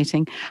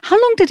fascinating. How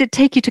long did it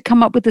take you to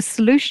come up with this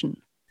solution?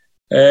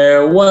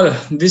 Well,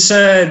 this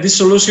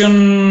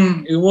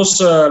solution, it was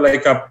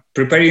like a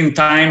preparing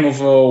time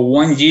of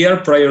 1 year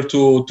prior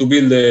to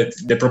build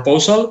the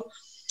proposal,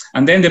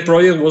 and then the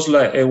project was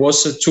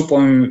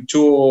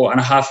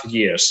 2.5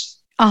 years.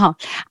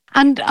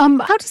 And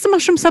how does the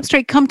mushroom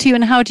substrate come to you,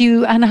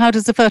 and how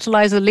does the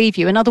fertilizer leave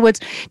you? In other words,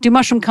 do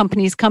mushroom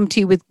companies come to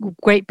you with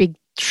great big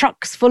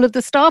trucks full of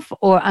the stuff,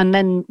 and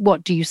then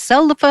what, do you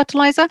sell the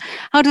fertilizer?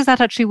 How does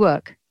that actually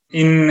work?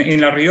 In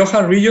La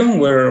Rioja region,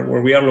 where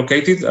we are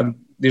located,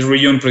 this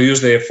region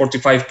produces the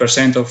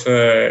 45% of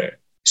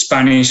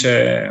Spanish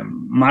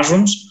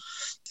mushrooms.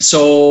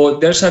 So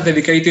there's a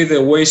dedicated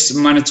waste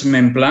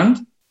management plant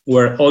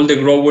where all the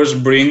growers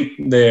bring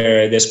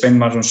the spent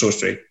mushroom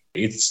substrate.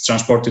 It's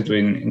transported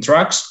in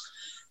trucks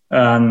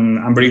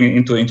and bring it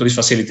into this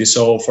facility.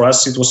 So for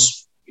us, it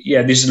was,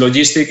 this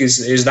logistic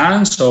is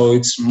done. So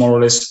it's more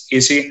or less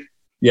easy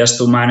just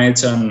to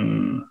manage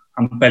and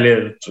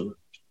pellet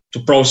to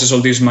process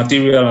all this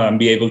material and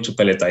be able to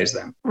pelletize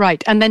them.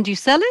 Right. And then do you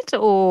sell it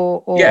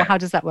or how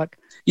does that work?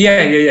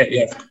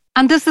 Yeah.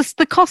 And does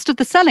the cost of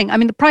the selling, I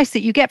mean, the price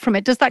that you get from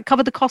it, does that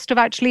cover the cost of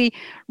actually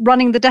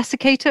running the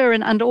desiccator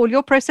and all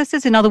your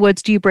processes? In other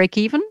words, do you break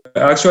even?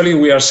 Actually,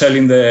 we are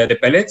selling the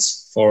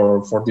pellets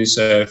for these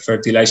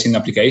fertilizing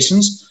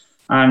applications.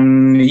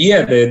 And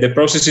the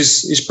process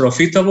is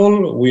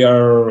profitable. We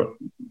are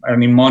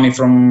earning money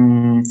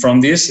from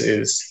this.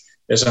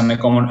 There's an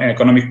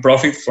economic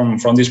profit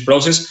from this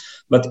process,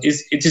 but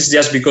it is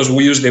just because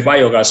we use the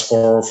biogas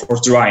for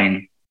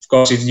drying. Of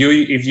course, if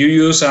you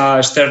use an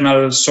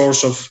external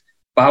source of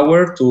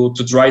power to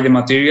dry the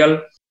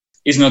material,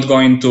 it's not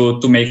going to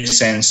make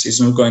sense.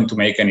 It's not going to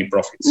make any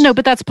profits. No,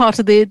 but that's part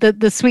of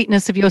the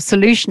sweetness of your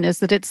solution, is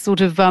that it's sort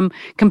of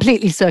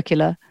completely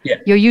circular. Yeah.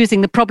 You're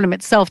using the problem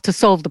itself to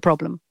solve the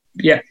problem.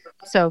 Yeah.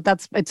 So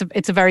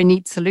it's a very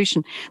neat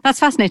solution. That's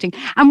fascinating.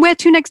 And where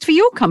to next for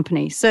your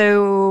company?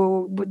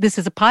 So this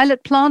is a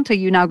pilot plant. Are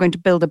you now going to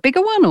build a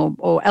bigger one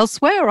or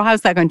elsewhere, or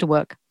how's that going to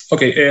work?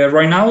 Okay,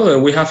 right now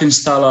we have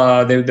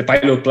installed the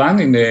pilot plant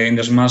in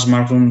the Smart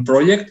Mushroom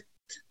project.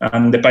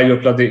 And the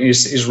pilot plant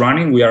is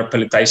running. We are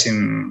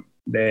pelletizing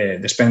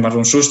the spent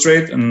mushroom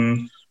substrate.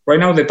 And right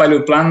now, the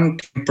pilot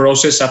plant can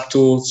process up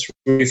to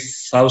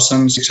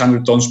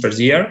 3,600 tons per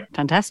year.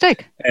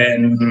 Fantastic.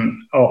 And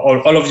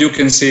all of you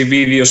can see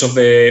videos of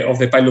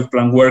the pilot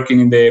plant working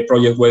in the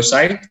project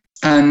website.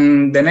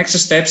 And the next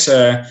steps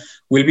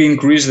will be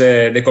increase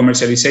the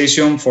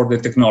commercialization for the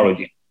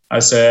technology.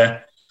 As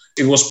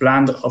it was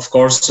planned, of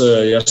course,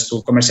 just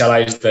to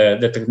commercialize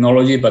the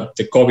technology, but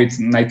the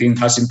COVID-19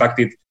 has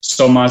impacted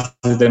so much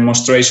the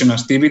demonstration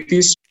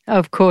activities.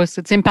 Of course,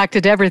 it's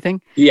impacted everything.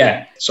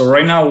 Yeah. So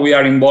right now we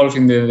are involved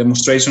in the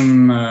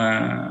demonstration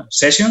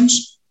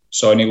sessions.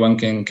 So anyone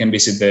can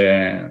visit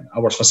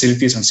our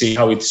facilities and see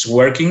how it's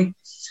working.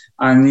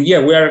 And yeah,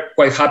 we are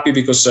quite happy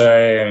because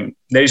there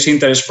is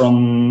interest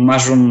from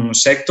mushroom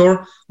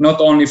sector,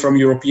 not only from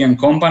European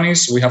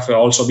companies. We have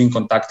also been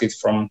contacted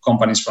from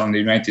companies from the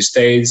United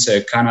States,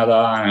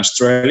 Canada, and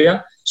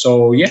Australia.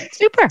 So yeah,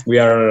 super. We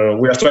are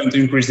trying to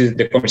increase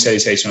the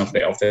commercialization of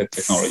the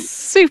technology.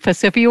 Super.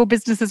 So for your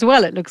business as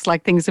well, it looks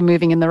like things are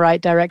moving in the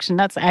right direction.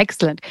 That's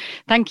excellent.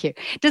 Thank you.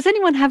 Does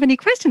anyone have any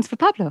questions for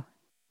Pablo?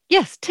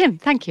 Yes, Tim.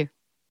 Thank you.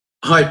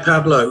 Hi,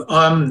 Pablo.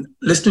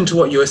 Listening to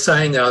what you were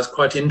saying, I was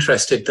quite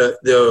interested that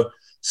the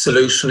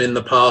solution in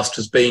the past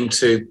has been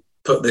to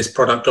put this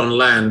product on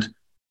land,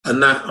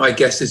 and that, I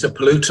guess, is a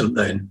pollutant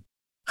then,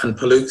 and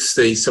pollutes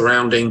the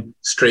surrounding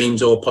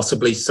streams or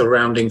possibly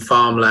surrounding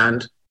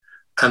farmland,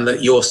 and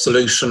that your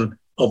solution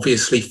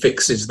obviously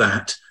fixes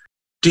that.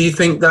 Do you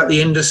think that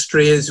the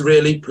industry is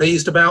really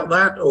pleased about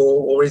that,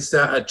 or is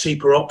that a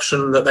cheaper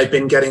option that they've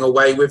been getting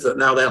away with that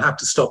now they'll have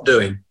to stop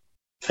doing?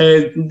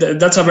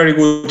 That's a very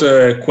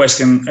good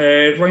question.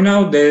 Right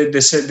now,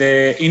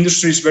 the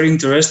industry is very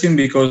interesting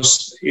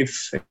because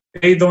if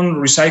they don't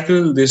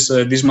recycle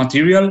this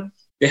material,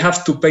 they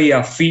have to pay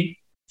a fee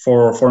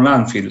for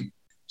landfill.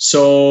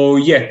 So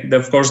yeah,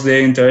 of course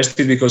they're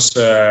interested because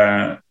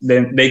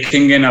then they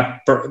can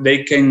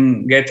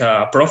get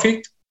a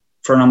profit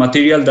from a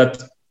material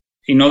that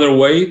in other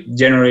way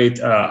generate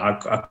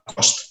a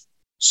cost.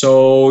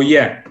 So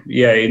yeah.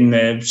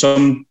 In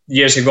some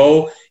years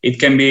ago, it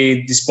can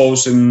be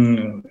disposed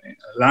in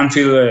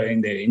landfill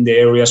in the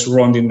areas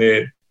surrounding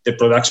the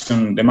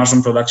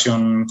mushroom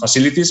production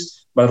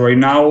facilities. But right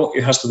now,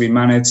 it has to be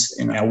managed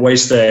in a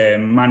waste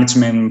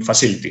management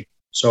facility.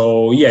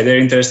 So yeah, they're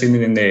interested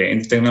in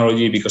the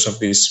technology because of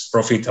this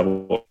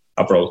profitable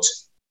approach.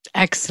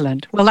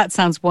 Excellent. Well, that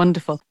sounds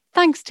wonderful.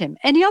 Thanks, Tim.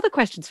 Any other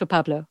questions for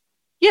Pablo?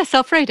 Yes,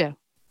 Alfredo.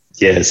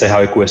 Yes, I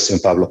have a question,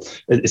 Pablo.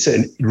 It's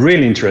a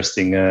really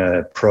interesting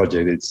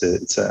project.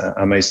 It's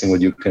amazing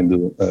what you can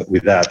do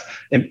with that.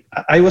 And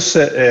I was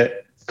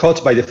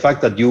caught by the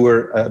fact that you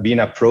were being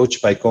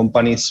approached by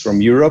companies from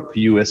Europe,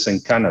 US,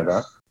 and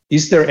Canada.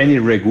 Is there any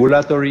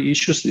regulatory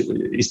issues?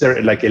 Is there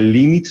like a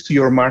limit to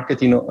your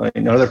market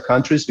in other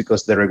countries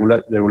because the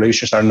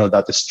regulations are not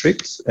that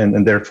strict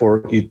and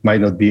therefore it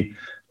might not be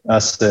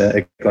as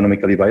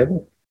economically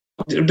viable?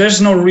 There's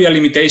no real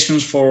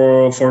limitations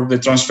for the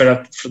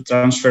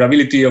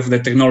transferability of the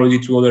technology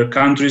to other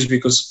countries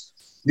because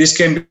this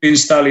can be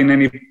installed in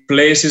any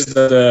places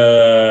that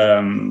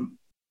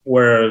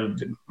where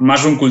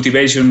mushroom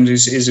cultivation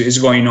is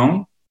going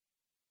on.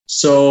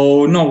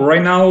 So no,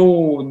 right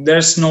now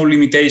there's no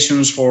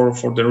limitations for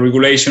the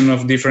regulation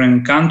of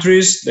different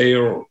countries. They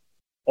are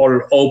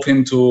all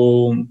open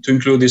to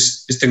include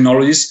these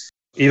technologies.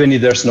 Even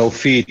if there's no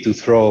fee to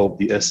throw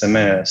the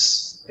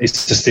SMS, it's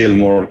still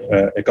more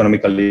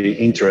economically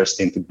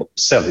interesting to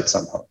sell it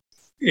somehow.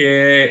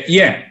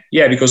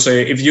 Yeah, because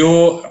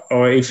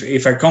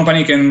if a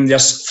company can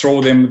just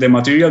throw them the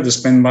material, the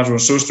spent mushroom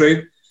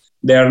substrate,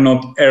 they are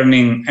not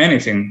earning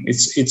anything.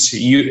 It's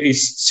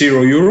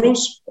 €0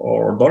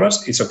 or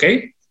dollars. It's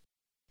okay,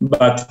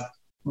 but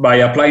by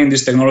applying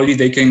this technology,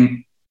 they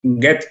can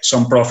get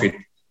some profit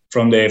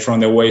from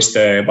the waste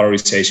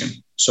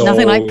valorization. So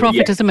nothing like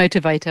profit as a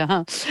motivator,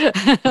 huh?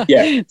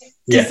 Yeah.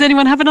 Does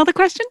anyone have another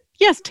question?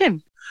 Yes,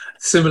 Tim.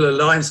 Similar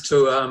lines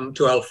to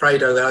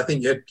Alfredo there. I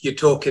think you're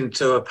talking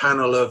to a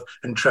panel of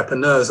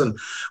entrepreneurs, and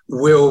I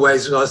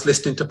was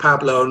listening to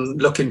Pablo and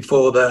looking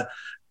for the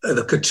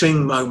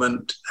ka-ching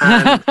moment.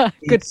 And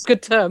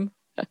good term.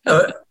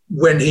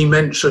 When he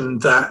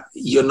mentioned that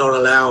you're not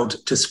allowed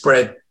to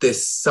spread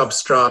this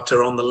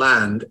substrata on the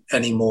land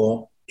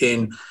anymore,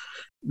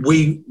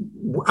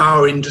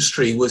 our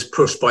industry was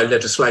pushed by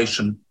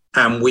legislation,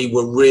 and we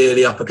were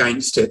really up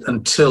against it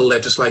until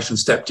legislation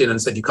stepped in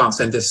and said you can't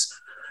send this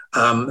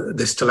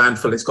to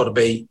landfill. It's got to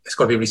be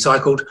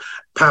recycled.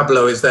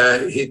 Pablo is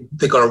there.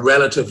 They got a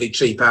relatively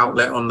cheap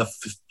outlet on the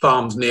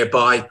farms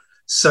nearby,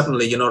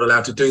 suddenly you're not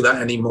allowed to do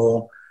that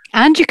anymore.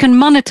 And you can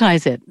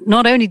monetize it.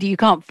 Not only do you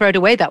can't throw it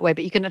away that way,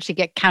 but you can actually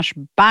get cash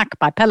back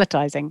by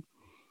pelletizing.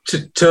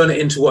 To turn it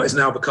into what has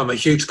now become a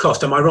huge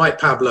cost. Am I right,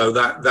 Pablo,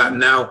 that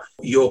now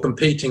you're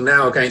competing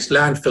now against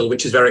landfill,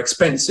 which is very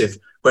expensive,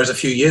 whereas a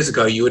few years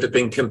ago you would have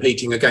been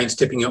competing against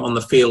tipping it on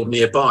the field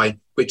nearby,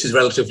 which is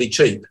relatively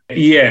cheap?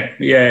 Yeah.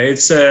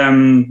 It's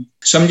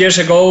some years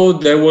ago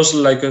there was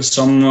like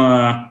some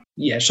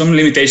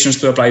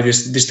limitations to apply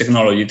this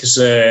technology. This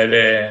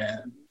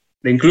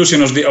the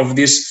inclusion of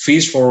these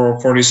fees for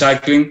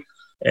recycling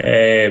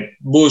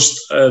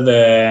boost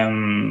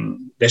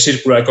the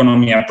circular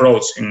economy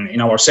approach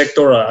in our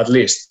sector, at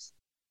least.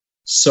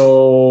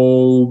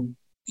 So,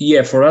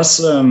 for us,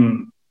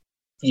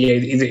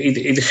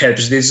 it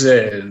helps. This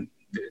the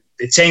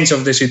change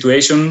of the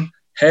situation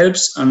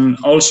helps, and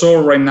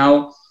also right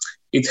now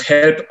it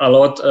helped a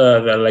lot.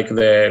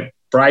 The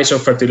price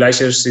of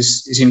fertilizers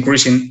is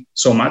increasing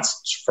so much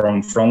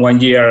from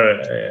 1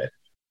 year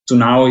to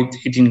now.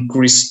 It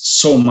increased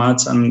so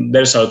much, and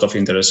there's a lot of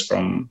interest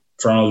from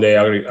all the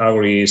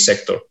agri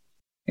sector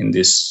in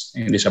these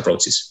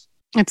approaches.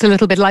 It's a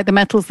little bit like the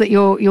metals that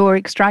you're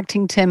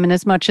extracting, Tim, and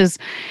as much as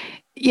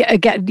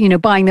again,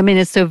 buying them in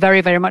is so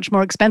very, very much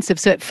more expensive,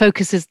 so it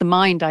focuses the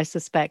mind, I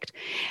suspect.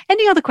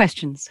 Any other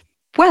questions?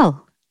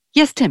 Well,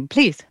 yes, Tim,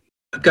 please.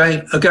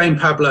 Again,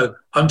 Pablo,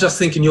 I'm just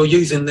thinking you're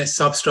using this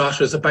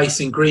substrata as a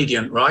base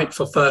ingredient, right,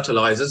 for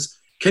fertilizers.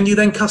 Can you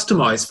then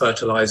customize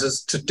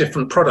fertilizers to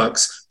different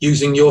products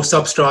using your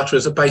substrata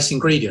as a base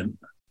ingredient?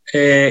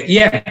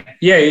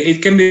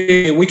 It can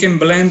be. We can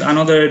blend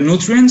another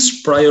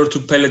nutrients prior to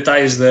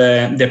pelletize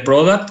the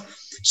product,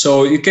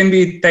 so it can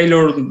be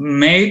tailor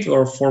made,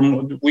 or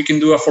we can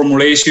do a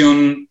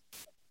formulation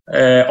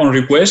on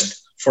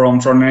request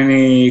from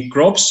any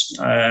crops.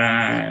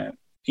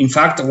 In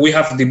fact, we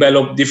have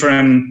developed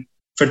different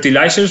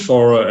fertilizers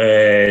for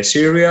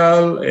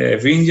cereal,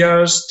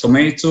 vineyards,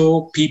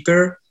 tomato,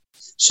 pepper.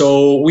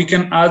 So we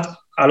can add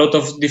a lot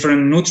of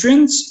different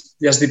nutrients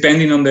just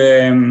depending on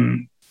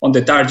the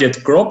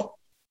target crop.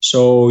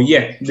 So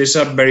there's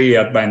a very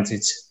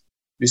advantage.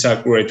 These are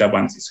great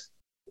advantage.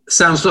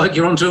 Sounds like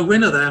you're onto a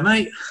winner there,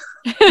 mate.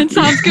 It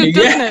sounds good,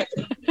 doesn't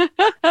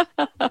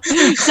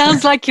it?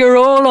 Sounds like you're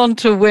all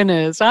onto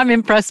winners. I'm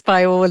impressed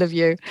by all of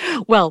you.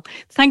 Well,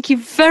 thank you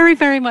very,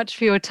 very much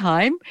for your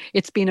time.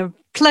 It's been a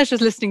pleasure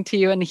listening to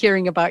you and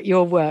hearing about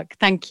your work.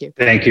 Thank you.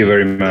 Thank you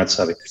very much,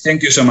 Abby.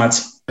 Thank you so much.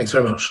 Thanks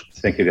very much.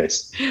 Thank you,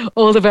 guys.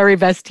 All the very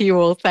best to you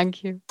all.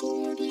 Thank you.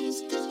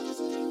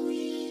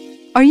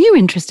 Are you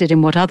interested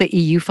in what other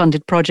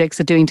EU-funded projects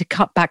are doing to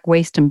cut back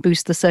waste and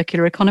boost the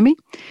circular economy?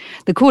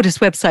 The Cordis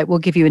website will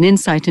give you an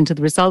insight into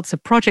the results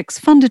of projects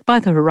funded by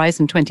the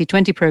Horizon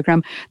 2020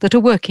 programme that are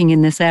working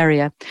in this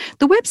area.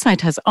 The website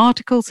has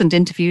articles and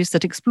interviews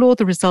that explore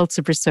the results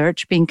of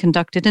research being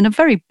conducted in a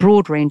very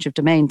broad range of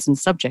domains and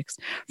subjects,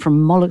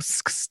 from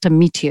mollusks to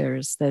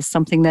meteors. There's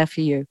something there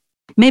for you.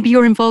 Maybe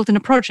you're involved in a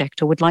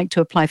project or would like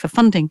to apply for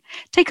funding.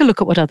 Take a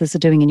look at what others are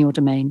doing in your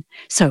domain.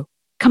 So,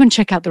 come and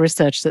check out the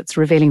research that's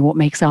revealing what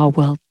makes our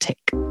world tick.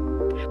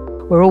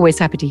 We're always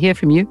happy to hear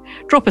from you.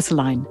 Drop us a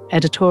line,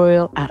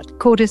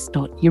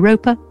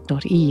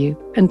 editorial@cordis.europa.eu.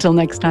 Until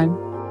next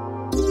time.